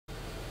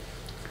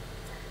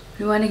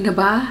Liwanag na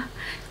ba?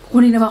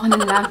 Kukunin na ba ako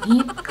ng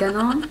langit?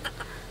 Ganon?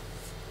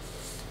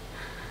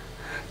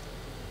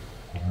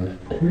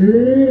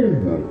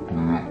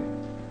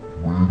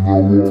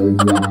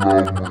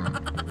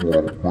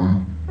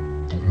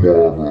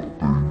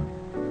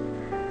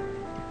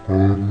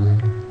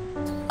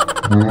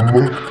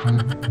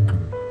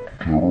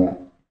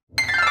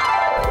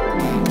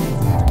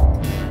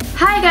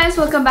 Hi guys!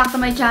 Welcome back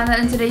to my channel.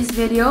 In today's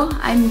video,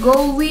 I'm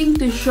going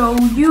to show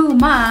you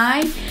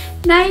my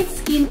night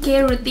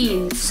skincare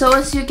routine. So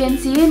as you can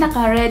see,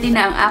 naka-ready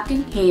na ang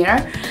aking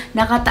hair.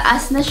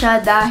 Nakataas na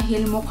siya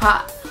dahil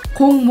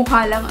kung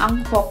mukha lang ang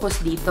focus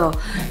dito.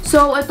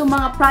 So itong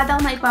mga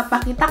product na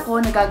ipapakita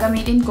ko, na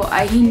gagamitin ko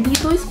ay hindi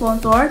to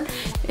sponsored.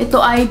 Ito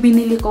ay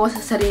binili ko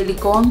sa sarili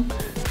kong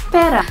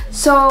pera.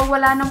 So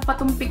wala nang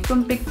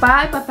patumpik-tumpik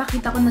pa.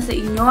 Ipapakita ko na sa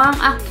inyo ang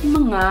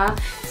aking mga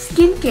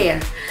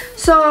skincare.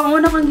 So ang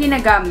una kong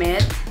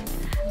ginagamit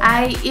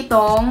ay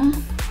itong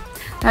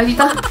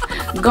dito,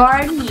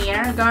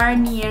 Garnier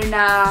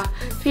na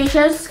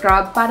facial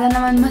scrub para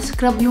naman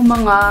ma-scrub yung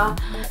mga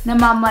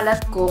namamalat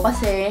ko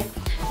kasi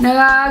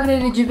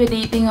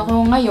nag-rejuvenating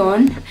ako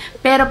ngayon.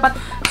 Pero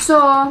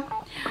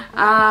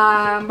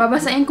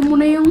babasain ko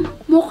muna yung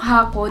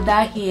mukha ko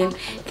dahil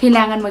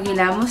kailangan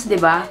maghilamos, 'di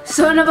ba?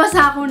 So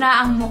nabasa ko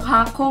na ang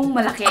mukha kong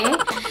malaki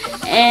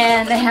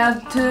and I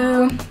have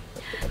to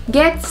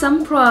get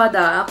some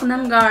product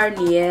ng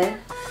Garnier.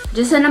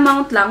 Just an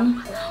amount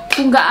lang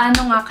kung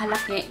gaano nga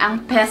kalaki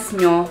ang pes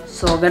nyo.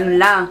 So, ganun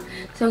lang.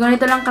 So,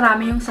 ganito lang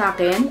karami yung sa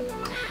akin.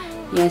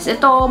 Yes,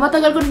 ito.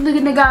 Matagal ko na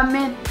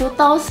ginagamit.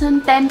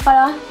 2010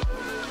 pala.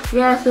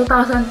 Yes,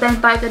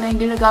 2010 pa. Ito na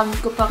yung ginagamit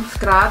ko pang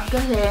scrub.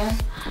 Kasi,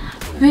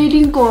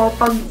 feeling ko,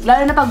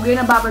 lalo na pag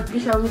ginababad ko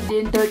siya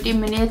within 30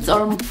 minutes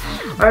or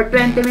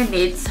 20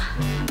 minutes,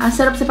 ang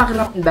sarap sa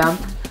pakiramdam.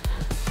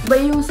 Iba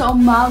yung sa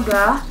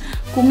umaga.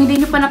 Kung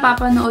hindi nyo pa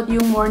napapanood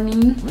yung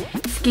morning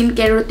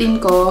skincare routine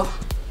ko,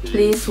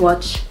 please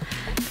watch.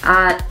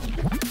 At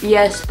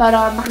yes,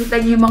 para makita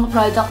niyo yung mga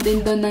product din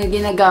doon na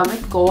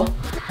ginagamit ko.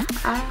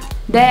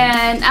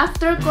 Then,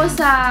 after ko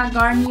sa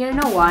Garnier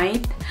na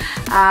white,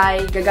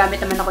 ay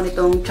gagamit naman ako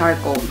nitong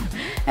charcoal.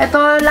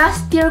 Ito,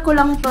 last year ko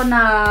lang to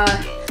na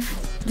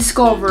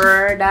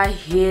discover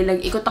dahil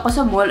nag-ikot ako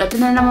sa mall. Ito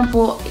na naman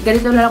po,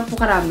 ganito na lang po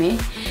karami.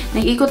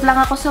 Nag-ikot lang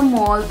ako sa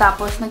mall,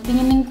 tapos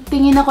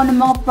nagtingin ako ng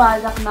mga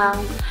product ng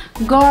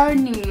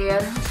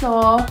Garnier.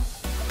 So,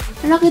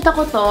 nakita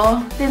ko to,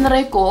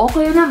 tinry ko,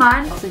 okay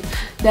naman.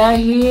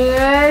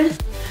 Dahil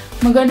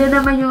maganda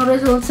naman yung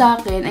result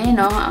sa akin. Ayun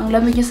o, ang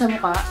lamig niya sa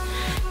mukha.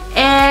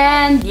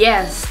 And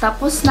yes,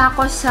 tapos na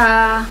ako sa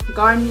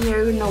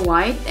Garnier na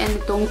white and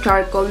itong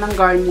charcoal ng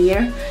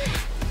Garnier.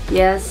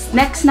 Yes,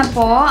 next na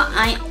po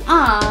ay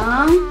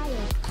ang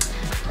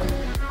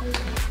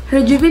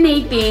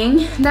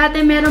rejuvenating.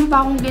 Dati meron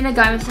pa akong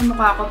ginagamit sa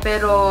mukha ko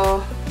pero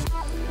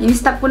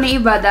in-stop ko na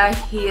iba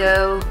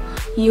dahil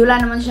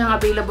wala naman siyang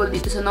available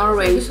dito sa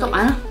Norway. Gusto ko,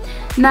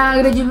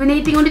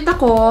 nag-rejuvenating ulit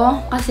ako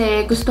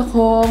kasi gusto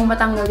kong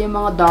matanggal yung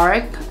mga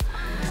dark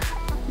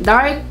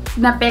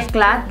na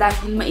peklat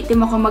dahil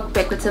maitim ako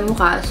magpeklat sa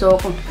mukha. So,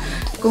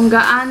 kung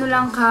gaano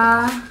lang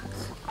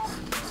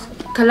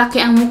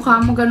kalaki ang mukha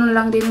mo, ganun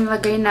lang din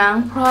nilagay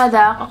ng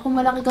product. Ako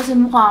malaki kasi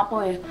mukha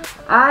ko eh.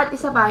 At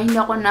isa pa, hindi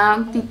ako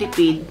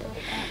nagtitipid.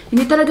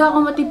 Hindi talaga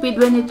ako matipid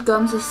when it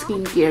comes sa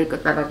skincare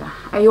ko talaga.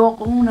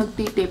 Ayokong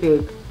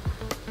nagtitipid.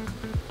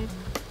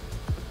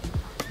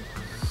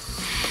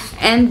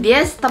 And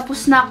yes,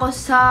 tapos na ako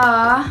sa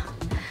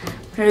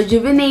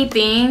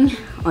rejuvenating.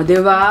 O,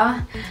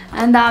 diba?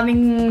 Ang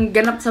daming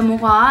ganap sa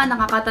mukha.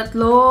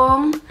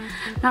 Nakakatatlong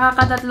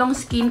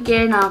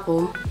skincare na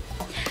ako.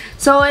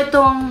 So,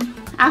 itong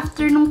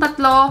after nung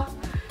tatlo,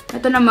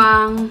 ito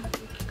namang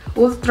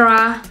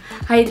ultra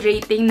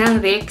hydrating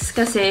ng Rix.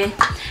 Kasi,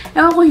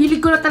 ewan ko, hilig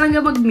ko na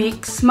talaga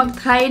mag-mix.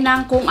 Mag-try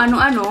ng kung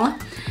ano-ano.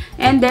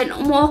 And then,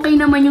 okay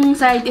naman yung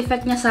side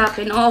effect niya sa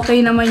akin.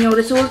 Okay naman yung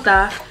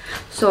resulta.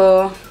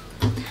 So,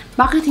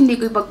 bakit hindi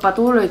ko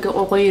ipagpatuloy kung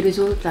okay yung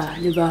resulta,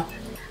 di ba?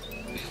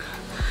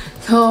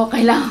 So,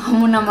 kailangan ko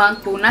muna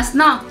magpunas,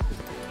 no?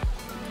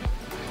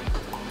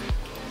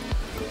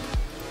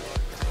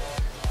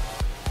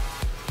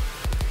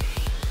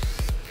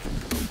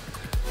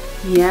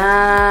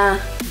 Yeah,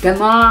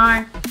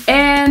 ganon.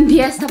 And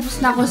yes, tapos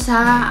na ako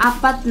sa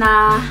 4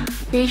 na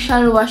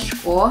facial wash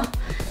ko.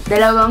 2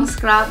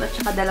 scrub at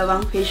saka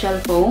 2 facial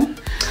foam.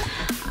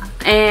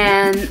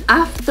 And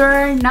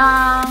after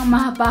ng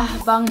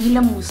mahaba-habang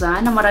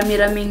hilamusa na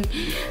marami-raming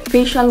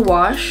facial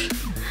wash,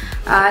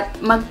 at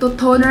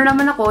magto-toner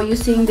naman ako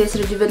using this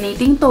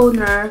rejuvenating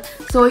toner.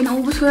 So,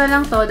 inaubos ko na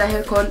lang to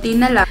dahil konti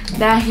na lang.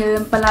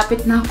 Dahil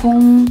palapit na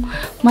akong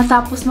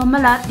matapos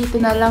mamalat, dito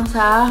na lang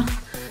sa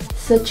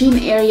chin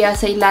area,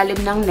 sa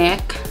ilalim ng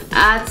neck,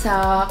 at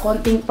sa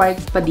konting part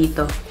pa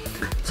dito.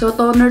 So,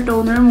 toner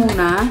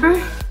muna.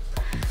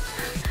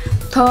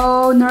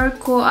 Toner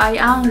ko ay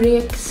ang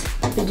Rix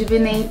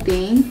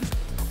Rejuvenating.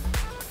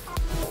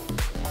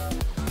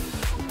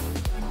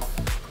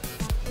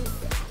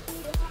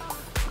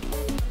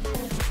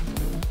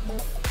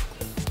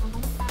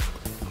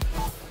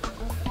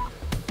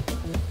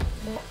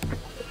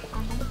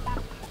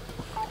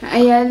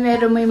 Ayan, may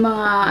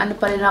mga ano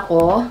pa rin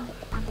ako.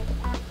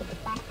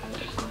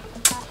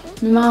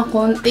 May mga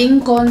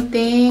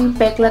konting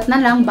peklat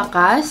na lang,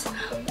 bakas.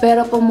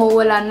 Pero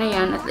pumawala na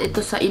yan. At ito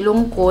sa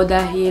ilong ko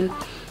dahil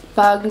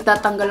pag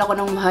nagtatanggal ako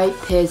ng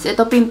whiteheads.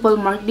 Ito pimple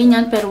mark din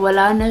yan pero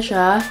wala na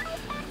siya.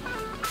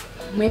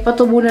 May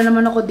patubo na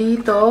naman ako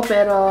dito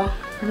pero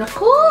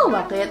naku,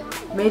 bakit?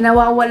 May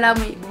nawawala,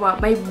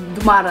 may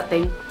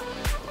dumarating.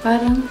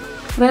 Parang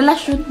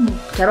relasyon mo.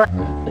 Charot.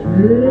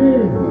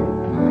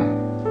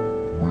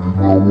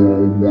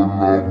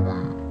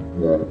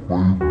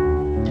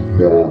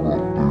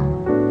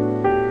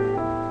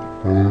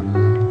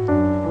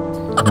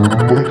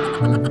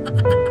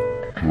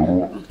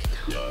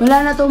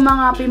 Wala na tong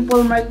mga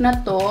pimple mark na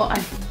to.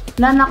 Ay,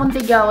 wala na akong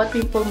tigawat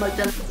pimple mark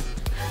na.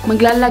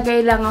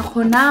 Maglalagay lang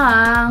ako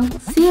ng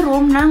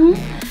serum ng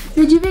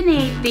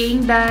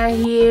rejuvenating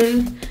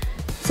dahil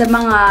sa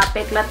mga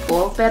peklat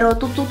ko. Pero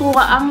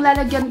tututuka ang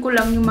lalagyan ko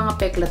lang yung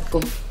mga peklat ko.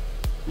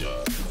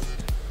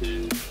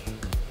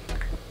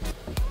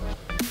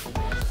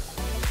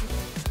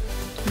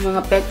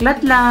 Mga peklat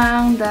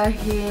lang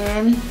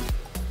dahil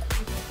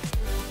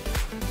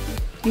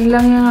yun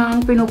lang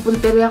yung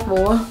pinupuntirya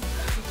ko.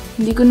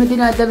 Hindi ko na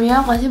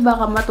dinadamihan kasi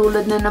baka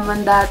matulad na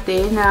naman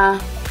dati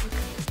na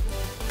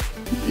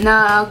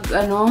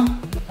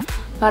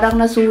parang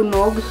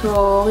nasunog.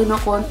 So,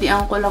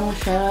 kinakontian ko lang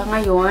siya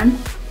ngayon.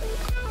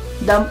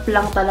 Damp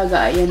lang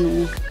talaga.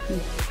 Ayan.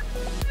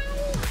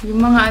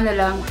 Yung mga ano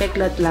lang,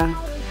 peklat lang.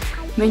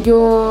 Medyo,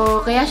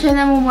 kaya siya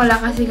namumula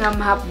kasi nga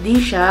mahapdi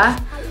siya.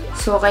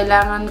 So,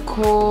 kailangan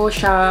ko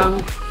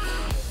siyang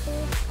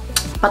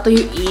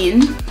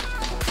patuyuin.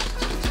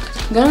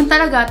 Ganun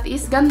talaga, at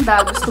is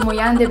ganda. Gusto mo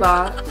yan,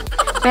 diba?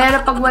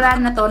 Pero pag wala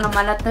na to,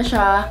 namalat na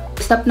siya,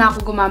 stop na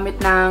ako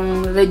gumamit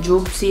ng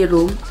Rejuve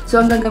serum.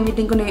 So, ang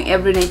gagamitin ko na yung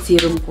every night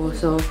serum ko.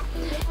 So,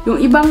 yung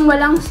ibang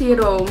walang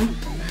serum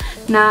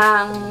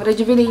ng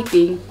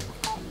rejuvenating,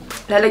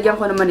 lalagyan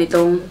ko naman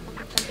itong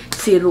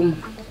serum.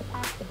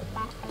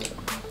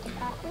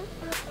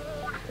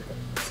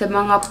 Sa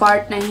mga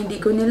part na hindi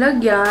ko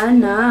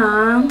nilagyan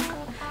ng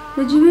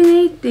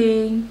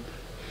rejuvenating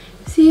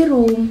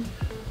serum.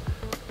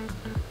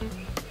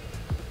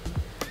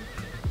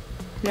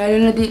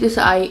 Lalo na dito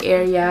sa eye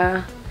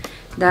area.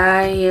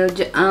 Dahil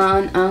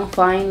dyan ang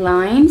fine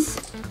lines.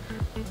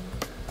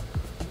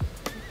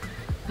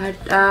 At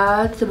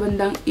sa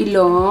bandang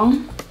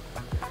ilong.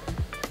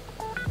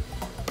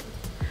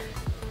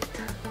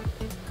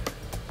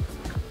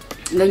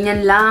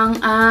 Ganyan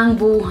lang ang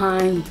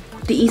buhay.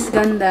 Tiis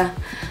ganda.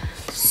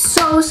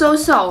 So.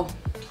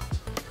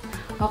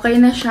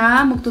 Okay na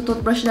siya.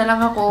 Magtutoothbrush na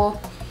lang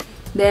ako.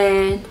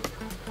 Then,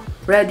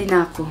 ready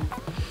na ako.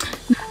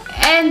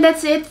 And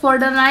that's it for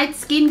the night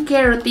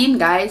skincare routine,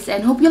 guys.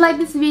 And hope you like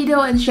this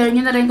video and share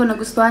nyo na rin kung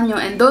nagustuhan nyo.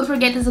 And don't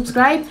forget to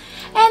subscribe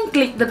and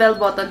click the bell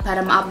button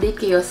para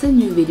ma-update kayo sa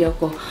new video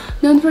ko.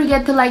 Don't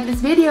forget to like this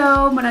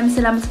video. Maraming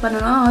salamat sa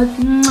panonood.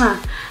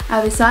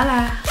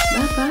 Abisala.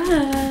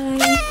 Bye-bye.